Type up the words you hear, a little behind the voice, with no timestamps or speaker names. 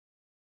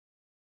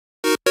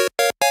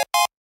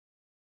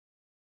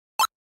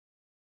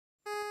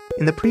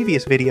In the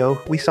previous video,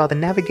 we saw the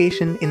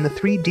navigation in the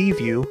 3D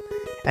view,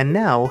 and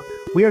now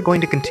we are going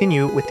to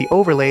continue with the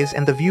overlays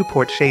and the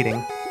viewport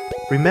shading.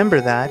 Remember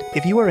that,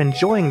 if you are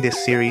enjoying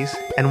this series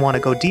and want to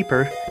go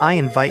deeper, I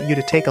invite you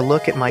to take a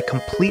look at my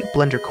complete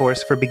Blender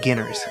course for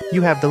beginners.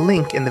 You have the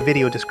link in the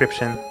video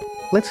description.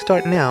 Let's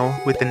start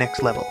now with the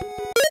next level.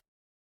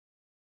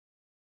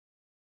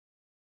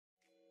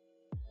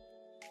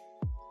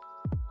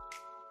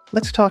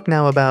 Let's talk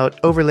now about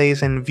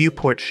overlays and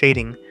viewport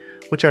shading,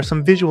 which are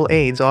some visual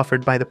aids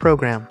offered by the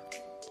program.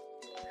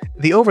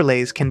 The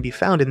overlays can be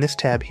found in this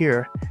tab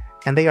here,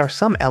 and they are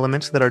some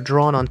elements that are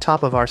drawn on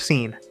top of our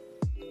scene.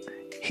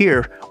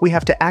 Here, we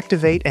have to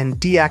activate and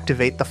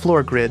deactivate the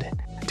floor grid.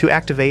 To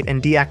activate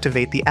and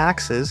deactivate the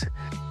axes,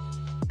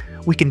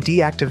 we can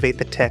deactivate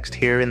the text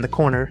here in the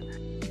corner,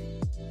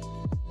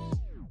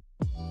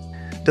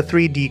 the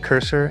 3D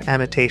cursor,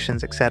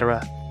 annotations,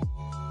 etc.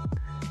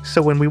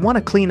 So when we want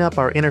to clean up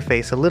our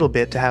interface a little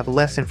bit to have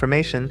less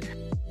information,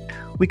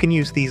 we can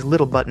use these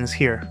little buttons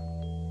here.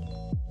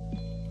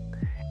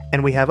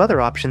 And we have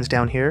other options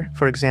down here.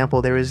 For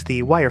example, there is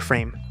the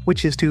wireframe,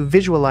 which is to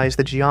visualize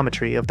the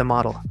geometry of the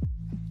model.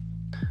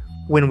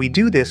 When we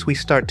do this, we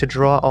start to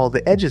draw all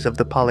the edges of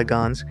the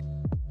polygons.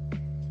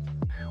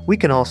 We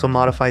can also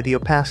modify the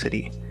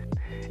opacity.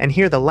 And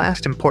here the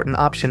last important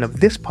option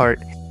of this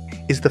part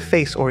is the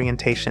face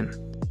orientation.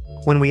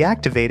 When we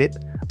activate it,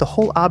 the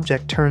whole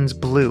object turns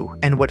blue,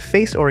 and what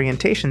face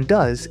orientation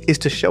does is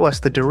to show us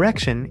the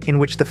direction in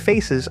which the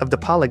faces of the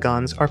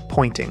polygons are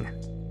pointing.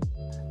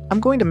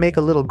 I'm going to make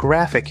a little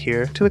graphic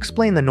here to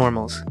explain the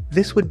normals.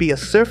 This would be a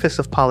surface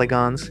of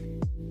polygons,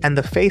 and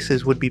the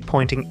faces would be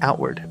pointing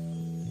outward.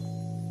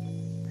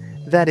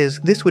 That is,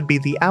 this would be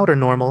the outer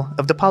normal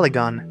of the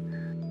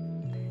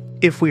polygon.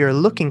 If we are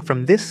looking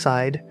from this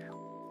side,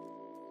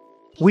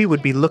 we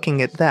would be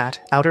looking at that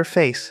outer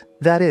face.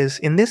 That is,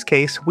 in this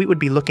case, we would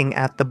be looking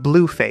at the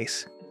blue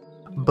face.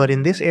 But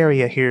in this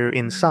area here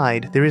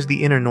inside, there is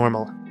the inner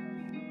normal.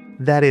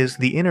 That is,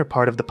 the inner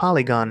part of the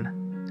polygon.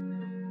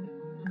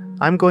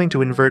 I'm going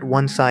to invert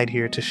one side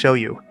here to show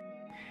you.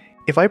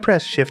 If I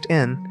press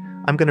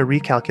Shift-N, I'm going to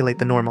recalculate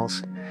the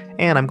normals,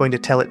 and I'm going to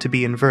tell it to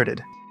be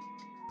inverted.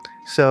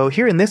 So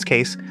here in this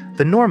case,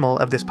 the normal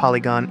of this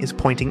polygon is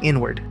pointing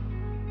inward.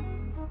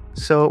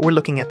 So we're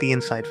looking at the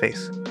inside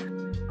face.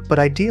 But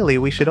ideally,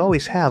 we should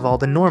always have all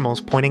the normals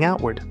pointing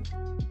outward.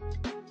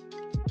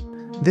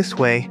 This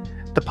way,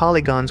 the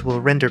polygons will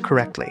render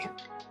correctly.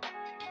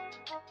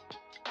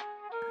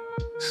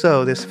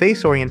 So this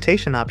face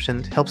orientation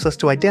option helps us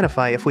to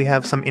identify if we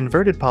have some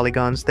inverted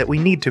polygons that we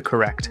need to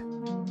correct.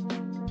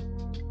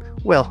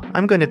 Well,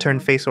 I'm going to turn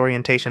face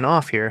orientation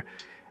off here,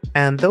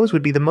 and those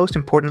would be the most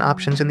important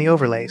options in the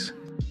overlays.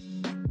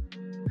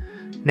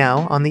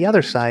 Now, on the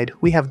other side,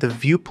 we have the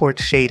viewport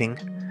shading,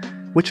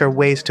 which are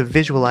ways to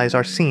visualize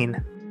our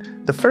scene.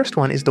 The first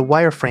one is the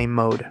wireframe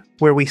mode,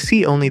 where we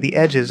see only the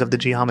edges of the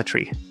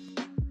geometry.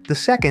 The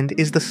second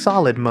is the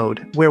solid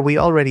mode, where we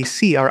already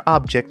see our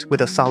object with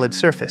a solid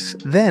surface.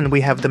 Then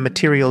we have the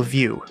material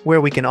view,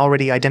 where we can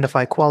already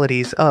identify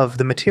qualities of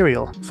the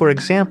material. For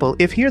example,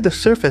 if here the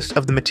surface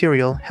of the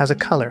material has a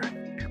color,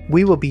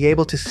 we will be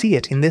able to see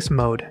it in this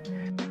mode.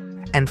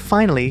 And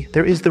finally,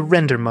 there is the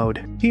render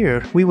mode.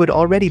 Here, we would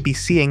already be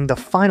seeing the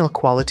final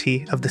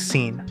quality of the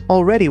scene,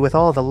 already with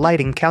all the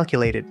lighting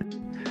calculated.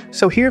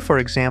 So here, for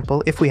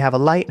example, if we have a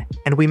light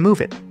and we move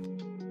it,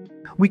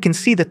 we can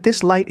see that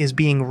this light is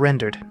being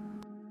rendered.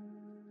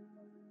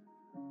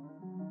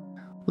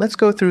 Let's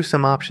go through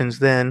some options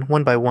then,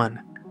 one by one.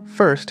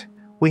 First,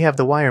 we have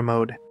the wire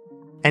mode.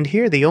 And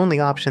here the only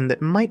option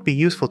that might be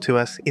useful to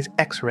us is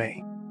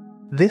X-ray.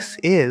 This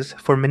is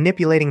for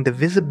manipulating the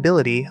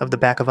visibility of the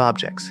back of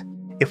objects.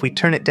 If we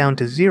turn it down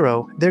to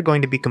 0, they're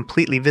going to be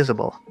completely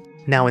visible.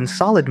 Now in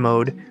solid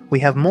mode, we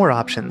have more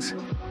options.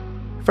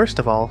 First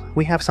of all,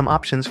 we have some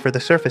options for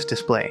the surface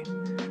display.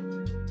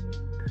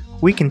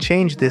 We can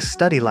change this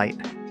study light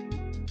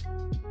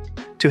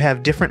to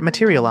have different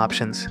material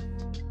options.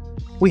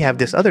 We have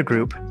this other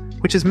group,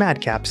 which is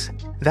madcaps,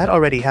 that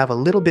already have a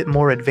little bit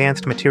more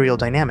advanced material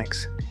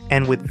dynamics.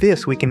 And with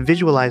this, we can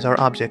visualize our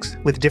objects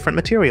with different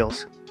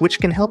materials, which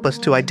can help us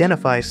to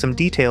identify some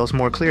details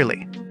more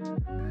clearly.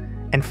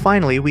 And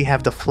finally, we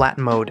have the flat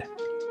mode,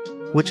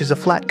 which is a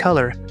flat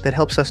color that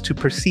helps us to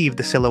perceive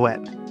the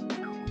silhouette.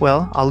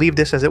 Well, I'll leave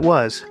this as it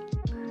was.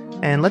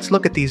 And let's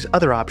look at these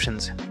other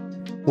options.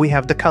 We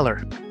have the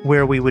color,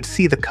 where we would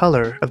see the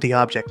color of the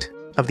object,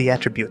 of the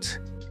attributes.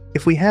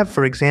 If we have,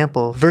 for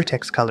example,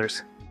 vertex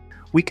colors,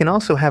 we can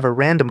also have a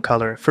random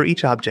color for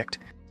each object.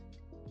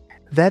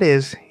 That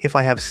is, if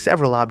I have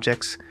several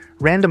objects,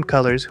 random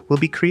colors will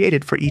be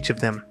created for each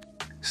of them,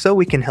 so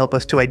we can help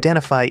us to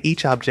identify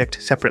each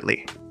object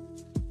separately.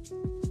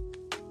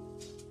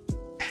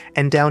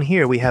 And down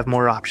here we have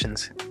more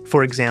options.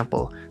 For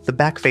example, the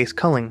backface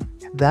culling.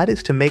 That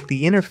is to make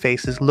the inner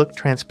faces look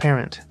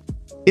transparent.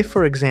 If,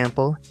 for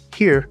example,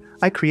 here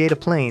I create a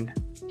plane,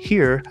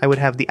 here I would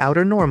have the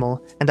outer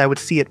normal and I would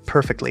see it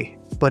perfectly.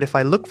 But if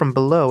I look from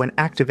below and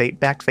activate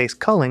backface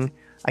culling,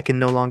 I can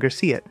no longer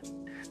see it.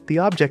 The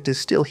object is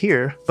still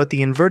here, but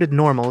the inverted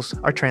normals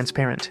are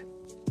transparent.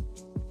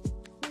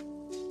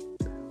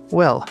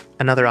 Well,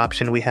 another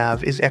option we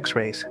have is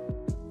X-rays.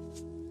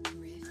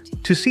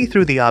 To see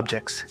through the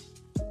objects,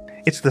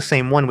 it's the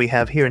same one we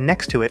have here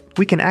next to it,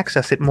 we can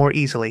access it more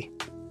easily.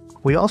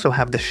 We also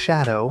have the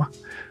shadow,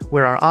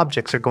 where our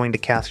objects are going to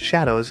cast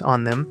shadows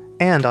on them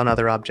and on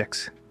other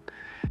objects.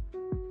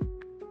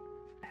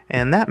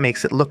 And that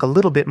makes it look a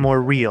little bit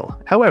more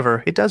real.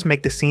 However, it does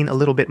make the scene a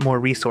little bit more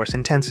resource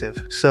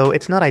intensive, so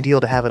it's not ideal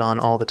to have it on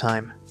all the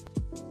time.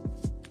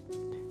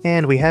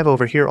 And we have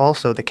over here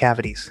also the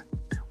cavities.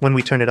 When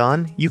we turn it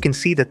on, you can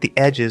see that the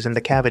edges and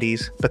the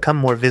cavities become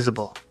more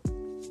visible.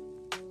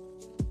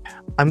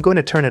 I'm going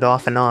to turn it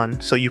off and on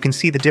so you can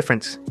see the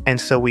difference, and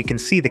so we can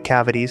see the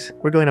cavities,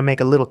 we're going to make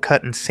a little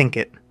cut and sync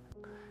it.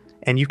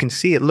 And you can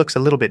see it looks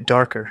a little bit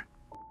darker.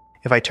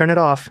 If I turn it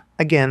off,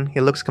 again,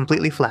 it looks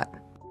completely flat.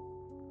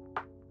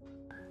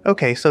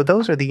 Okay, so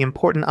those are the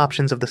important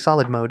options of the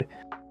solid mode.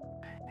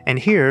 And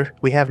here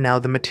we have now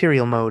the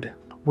material mode,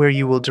 where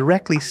you will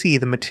directly see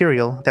the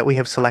material that we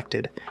have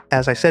selected,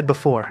 as I said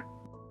before.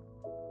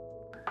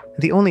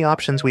 The only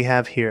options we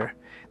have here,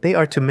 they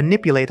are to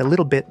manipulate a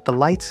little bit the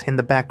lights in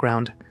the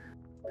background.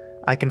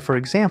 I can, for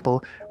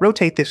example,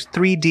 rotate this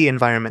 3D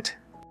environment,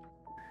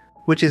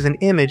 which is an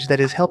image that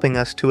is helping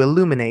us to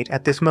illuminate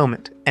at this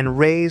moment and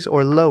raise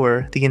or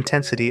lower the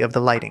intensity of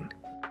the lighting.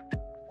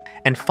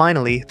 And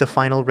finally, the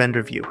final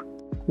render view,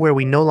 where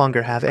we no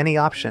longer have any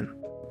option,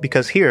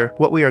 because here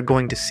what we are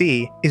going to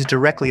see is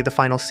directly the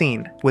final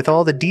scene, with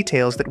all the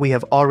details that we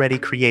have already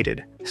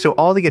created. So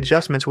all the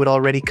adjustments would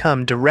already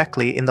come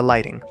directly in the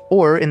lighting,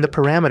 or in the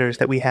parameters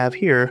that we have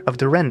here of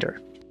the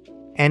render.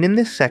 And in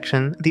this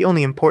section, the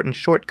only important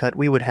shortcut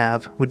we would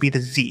have would be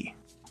the Z.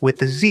 With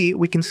the Z,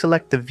 we can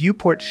select the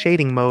viewport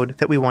shading mode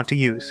that we want to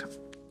use.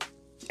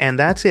 And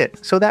that's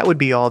it. So that would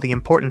be all the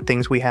important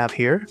things we have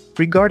here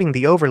regarding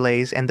the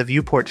overlays and the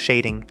viewport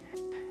shading.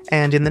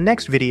 And in the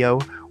next video,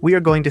 we are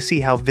going to see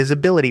how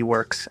visibility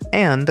works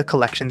and the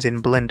collections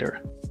in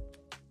Blender.